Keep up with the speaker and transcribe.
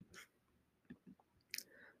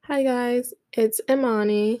Hi guys, it's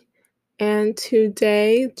Imani, and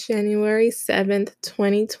today, January 7th,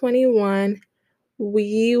 2021,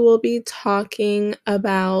 we will be talking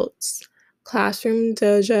about Classroom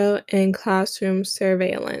Dojo and classroom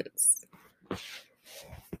surveillance.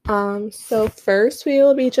 So first we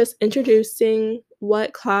will be just introducing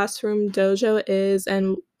what Classroom Dojo is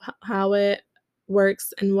and how it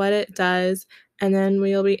works and what it does, and then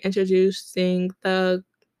we'll be introducing the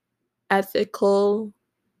ethical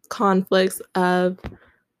conflicts of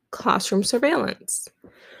classroom surveillance.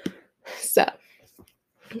 So,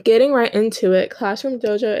 getting right into it, Classroom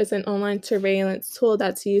Dojo is an online surveillance tool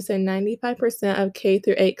that's used in 95% of K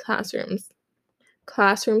through 8 classrooms.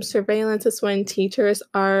 Classroom surveillance is when teachers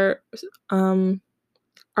are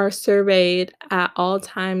surveyed at all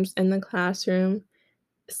times in the classroom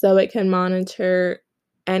so it can monitor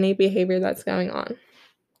any behavior that's going on.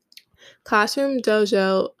 Classroom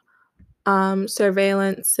Dojo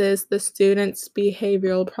surveillances the student's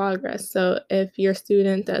behavioral progress. So if your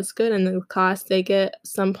student does good in the class, they get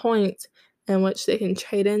some points in which they can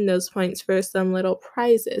trade in those points for some little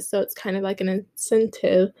prizes. So it's kind of like an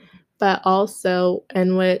incentive, but also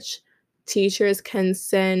in which teachers can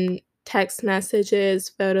send text messages,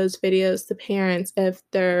 photos, videos to parents if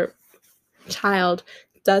their child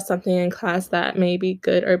does something in class that may be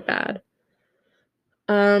good or bad.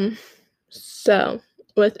 So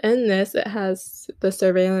within this, it has the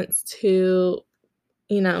surveillance to,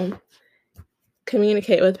 you know,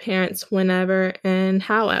 communicate with parents whenever and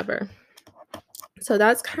however. So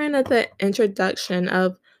that's kind of the introduction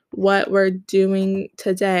of what we're doing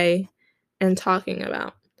today and talking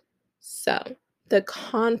about. So, the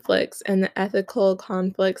conflicts and the ethical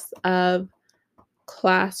conflicts of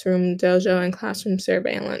classroom dojo and classroom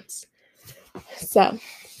surveillance. So,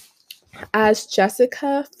 as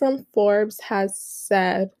Jessica from Forbes has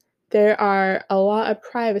said, there are a lot of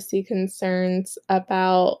privacy concerns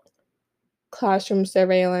about classroom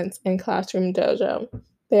surveillance and classroom dojo.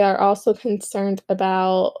 They are also concerned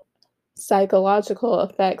about psychological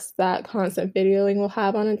effects that constant videoing will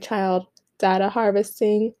have on a child, data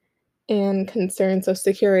harvesting, and concerns of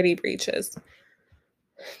security breaches.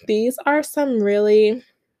 These are some really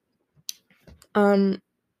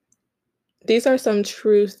these are some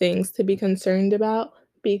true things to be concerned about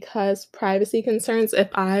because privacy concerns, if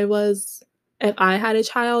I had a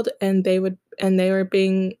child and they were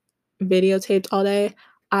being videotaped all day,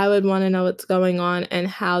 I would want to know what's going on and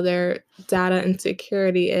how their data and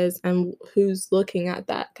security is and who's looking at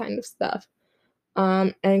that kind of stuff.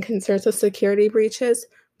 And concerns of security breaches,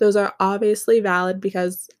 those are obviously valid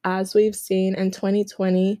because as we've seen in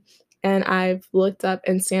 2020, and I've looked up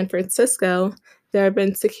in San Francisco, there have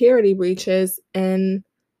been security breaches in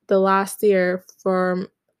the last year from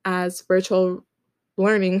as virtual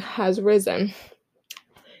learning has risen.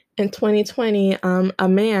 In 2020, a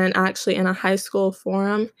man actually in a high school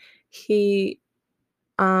forum, he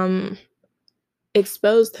um,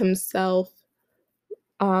 exposed himself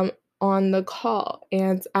um, on the call.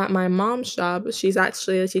 And at my mom's job, she's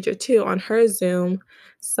actually a teacher too, on her Zoom,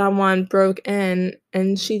 someone broke in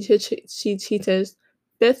and she teaches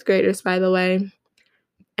fifth graders, by the way,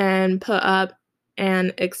 and put up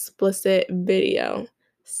an explicit video.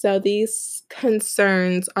 So these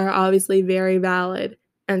concerns are obviously very valid.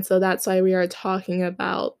 And so that's why we are talking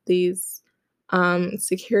about these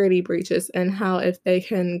security breaches and how if they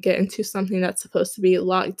can get into something that's supposed to be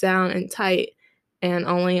locked down and tight and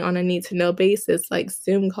only on a need to know basis, like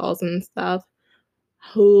Zoom calls and stuff,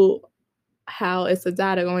 who how is the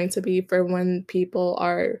data going to be for when people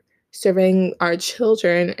are surveying our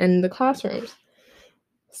children in the classrooms?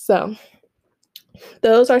 So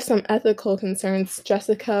those are some ethical concerns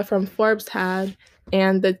Jessica from Forbes had,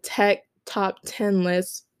 and the tech top 10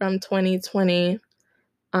 list from 2020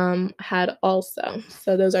 had also.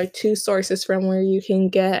 So those are two sources from where you can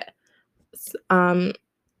get um,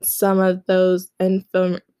 some of those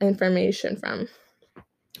information from.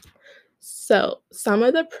 So some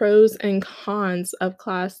of the pros and cons of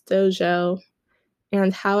Class Dojo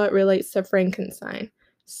and how it relates to Frankenstein.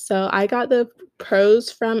 So I got the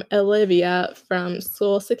pros from Olivia from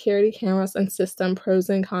School Security Cameras and System Pros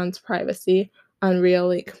and Cons Privacy on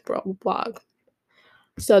RealLeak blog.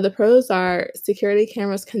 So the pros are security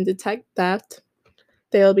cameras can detect theft.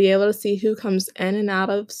 They'll be able to see who comes in and out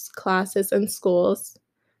of classes and schools.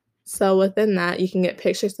 So within that, you can get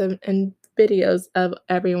pictures and videos of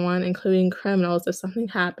everyone, including criminals, if something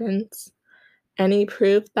happens. Any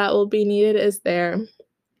proof that will be needed is there.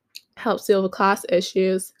 Helps deal with class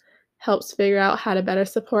issues, helps figure out how to better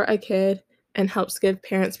support a kid, and helps give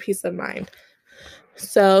parents peace of mind.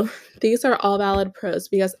 So these are all valid pros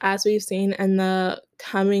because as we've seen in the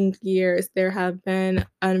coming years, there have been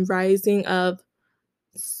a rising of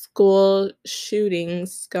school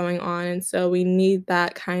shootings going on, and so we need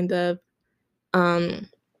that kind of um,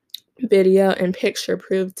 video and picture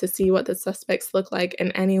proof to see what the suspects look like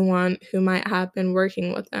and anyone who might have been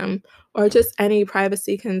working with them, or just any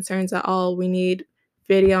privacy concerns at all. We need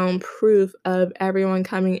video and proof of everyone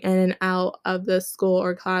coming in and out of the school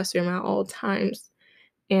or classroom at all times.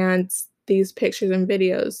 And these pictures and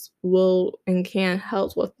videos will and can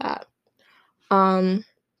help with that. Um,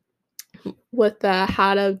 with the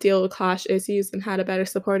how to deal with class issues and how to better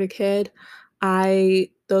support a kid, I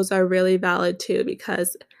those are really valid too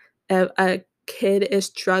because if a kid is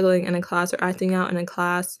struggling in a class or acting out in a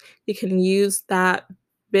class, you can use that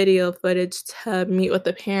video footage to meet with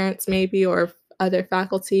the parents maybe or other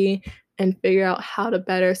faculty and figure out how to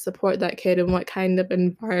better support that kid and what kind of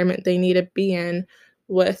environment they need to be in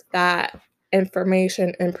with that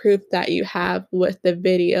information and proof that you have with the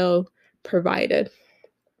video provided.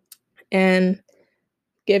 And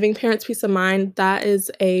giving parents peace of mind, that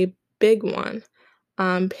is a big one.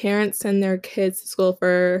 Parents send their kids to school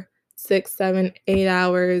for 6, 7, 8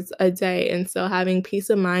 hours a day, and so having peace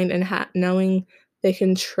of mind and knowing they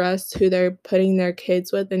can trust who they're putting their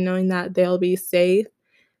kids with and knowing that they'll be safe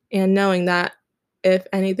and knowing that if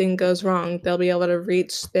anything goes wrong, they'll be able to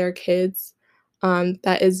reach their kids,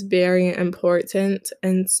 that is very important,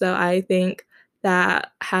 and so I think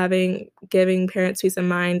that giving parents peace of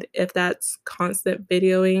mind, if that's constant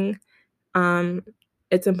videoing, um,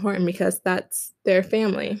 it's important because that's their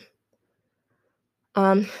family.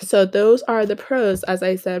 So those are the pros, as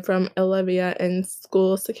I said, from Olivia in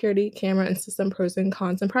school security, camera, and system pros and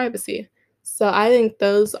cons and privacy. So I think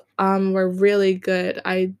those were really good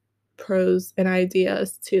pros and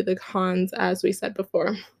ideas to the cons, as we said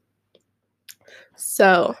before.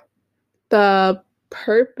 So the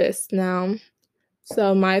purpose now.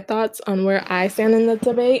 So my thoughts on where I stand in the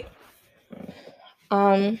debate.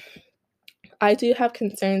 Um, I do have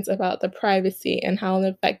concerns about the privacy and how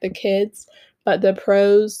it'll affect the kids, but the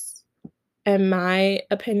pros, in my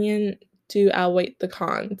opinion, do outweigh the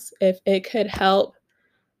cons. If it could help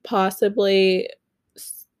possibly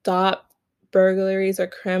stop burglaries or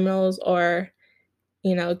criminals or,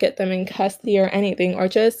 get them in custody or anything, or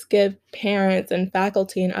just give parents and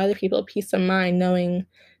faculty and other people peace of mind knowing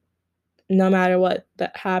no matter what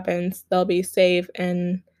that happens, they'll be safe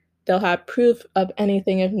and they'll have proof of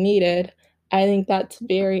anything if needed. I think that's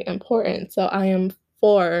very important. So I am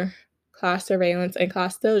for class surveillance and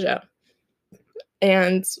Class Dojo.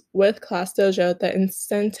 And with Class Dojo, the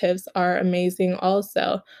incentives are amazing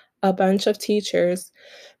also. A bunch of teachers,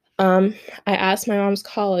 I asked my mom's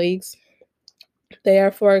colleagues, they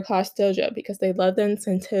are for Class Dojo because they love the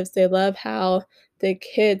incentives. They love how the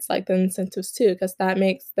kids like the incentives too, because that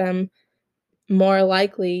makes them more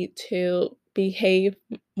likely to behave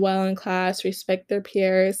well in class, respect their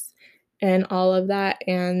peers, and all of that,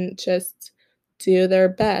 and just do their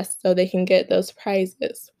best so they can get those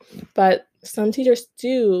prizes. But some teachers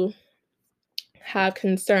do have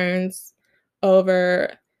concerns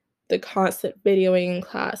over the constant videoing in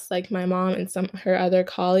class, like my mom and some her other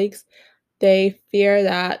colleagues. They fear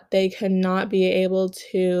that they could not be able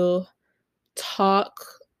to talk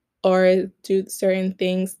or do certain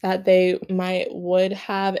things that they would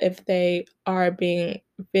have if they are being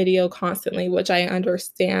video constantly, which I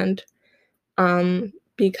understand,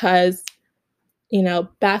 because,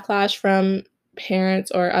 backlash from parents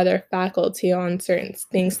or other faculty on certain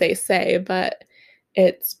things they say, but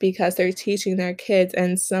it's because they're teaching their kids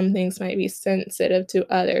and some things might be sensitive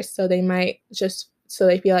to others, so they might just so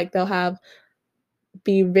they feel like they'll have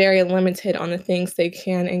be very limited on the things they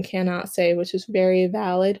can and cannot say, which is very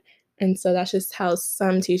valid. And so that's just how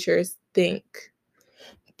some teachers think.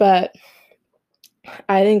 But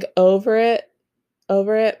I think over it,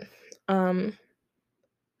 um,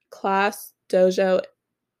 Class Dojo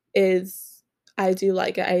is I do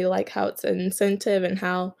like it. I like how it's an incentive and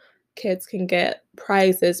how kids can get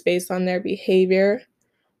prizes based on their behavior.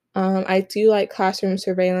 I do like classroom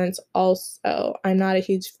surveillance also. I'm not a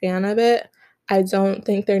huge fan of it. I don't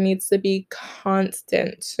think there needs to be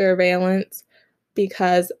constant surveillance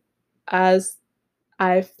because, as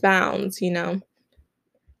I've found,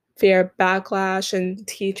 fear of backlash and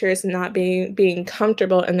teachers not being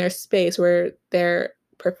comfortable in their space where their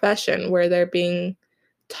profession, where they're being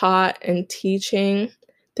taught and teaching.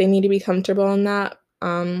 They need to be comfortable in that,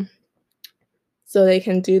 so they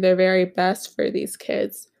can do their very best for these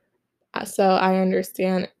kids. So I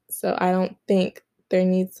understand. So I don't think there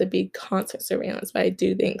needs to be constant surveillance, but I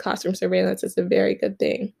do think classroom surveillance is a very good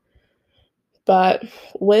thing. But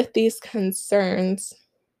with these concerns,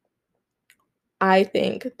 I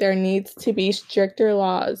think there needs to be stricter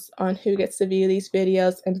laws on who gets to view these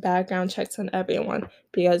videos and background checks on everyone,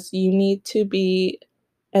 because you need to be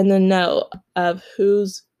in the know of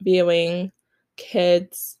who's viewing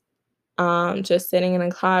kids just sitting in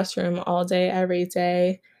a classroom all day, every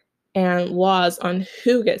day, and laws on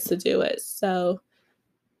who gets to do it. So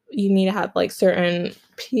you need to have like certain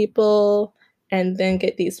people and then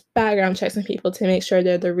get these background checks on people to make sure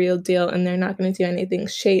they're the real deal and they're not going to do anything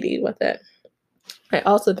shady with it. I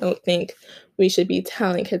also don't think we should be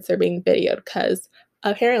telling kids they're being videoed, because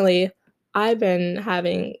apparently I've been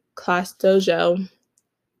having Class Dojo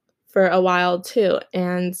for a while too,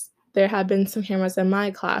 and there have been some cameras in my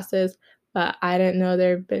classes, but I didn't know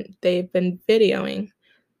they've been videoing.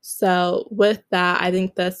 So with that, I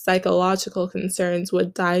think the psychological concerns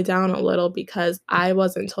would die down a little because I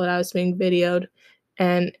wasn't told I was being videoed,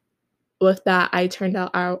 and with that, I turned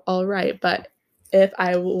out all right. But if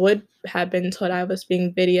I would have been told I was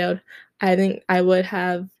being videoed, I think I would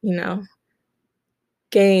have,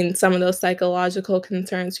 gained some of those psychological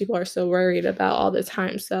concerns people are so worried about all the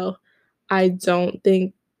time. So I don't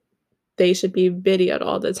think they should be videoed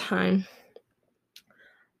all the time.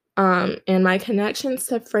 And my connections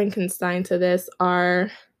to Frankenstein to this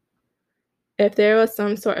are, if there was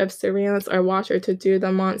some sort of surveillance or watcher to do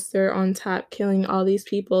the monster on tap, killing all these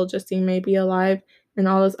people, Justine may be alive, and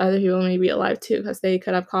all those other people may be alive too, because they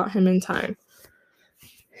could have caught him in time.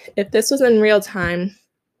 If this was in real time,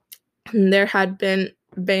 and there had been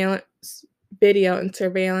video and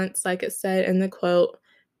surveillance, like it said in the quote,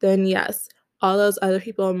 then yes, all those other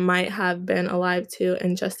people might have been alive too,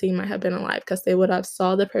 and Justine might have been alive, because they would have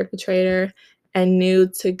saw the perpetrator and knew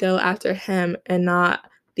to go after him and not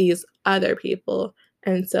these other people.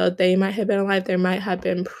 And so they might have been alive. There might have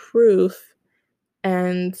been proof,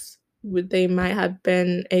 and they might have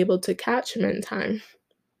been able to catch him in time.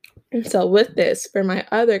 And so with this, for my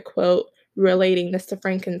other quote relating this to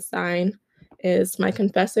Frankenstein, is my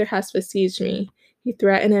confessor has besieged me. He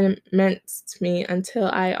threatened and menaced me until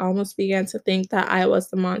I almost began to think that I was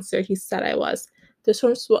the monster he said I was. This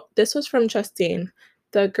was from Justine,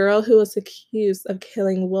 the girl who was accused of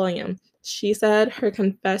killing William. She said her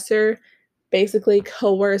confessor basically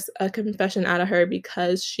coerced a confession out of her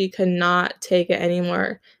because she could not take it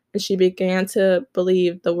anymore, and she began to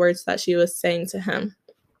believe the words that she was saying to him.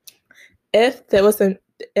 If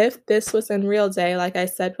this was in real day, like I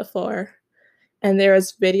said before, and there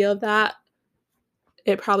was video of that,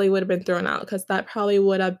 it probably would have been thrown out, because that probably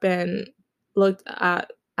would have been looked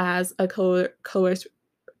at as a coerced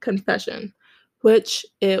confession, which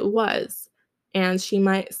it was. And she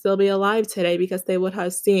might still be alive today because they would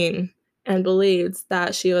have seen and believed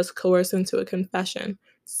that she was coerced into a confession.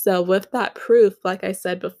 So, with that proof, like I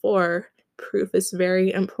said before, proof is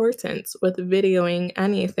very important with videoing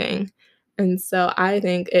anything. And so, I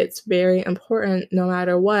think it's very important, no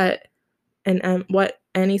matter what, and what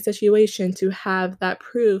any situation, to have that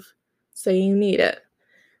proof, so you need it.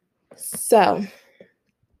 So,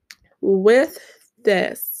 with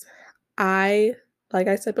this, like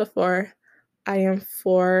I said before, I am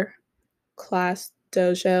for class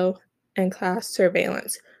dojo and class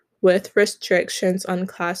surveillance, with restrictions on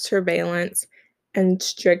class surveillance and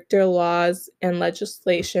stricter laws and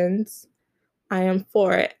legislations. I am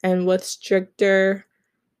for it, and with stricter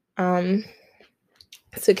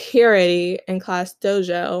security in class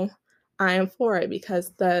dojo, I am for it,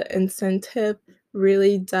 because the incentive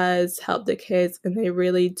really does help the kids and they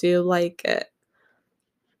really do like it.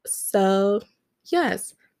 So,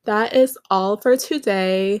 yes, that is all for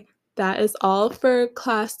today. That is all for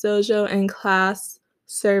Class Dojo and Class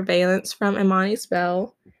Surveillance from Imani's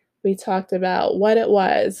Bell. We talked about what it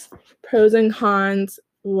was, pros and cons,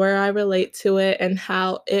 where I relate to it, and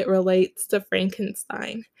how it relates to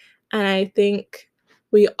Frankenstein. And I think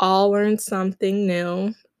we all learned something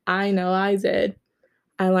new. I know I did.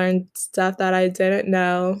 I learned stuff that I didn't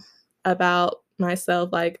know about myself,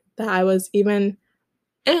 like that I was even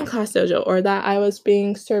in Class Dojo, or that I was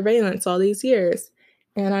being surveillance all these years.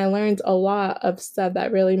 And I learned a lot of stuff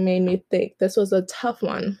that really made me think. This was a tough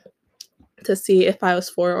one to see if I was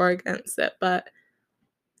for or against it. But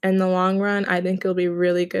in the long run, I think it'll be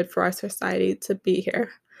really good for our society to be here.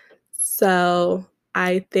 So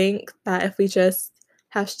I think that if we just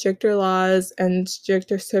have stricter laws and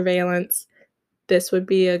stricter surveillance, this would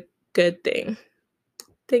be a good thing.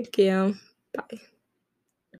 Thank you. Bye.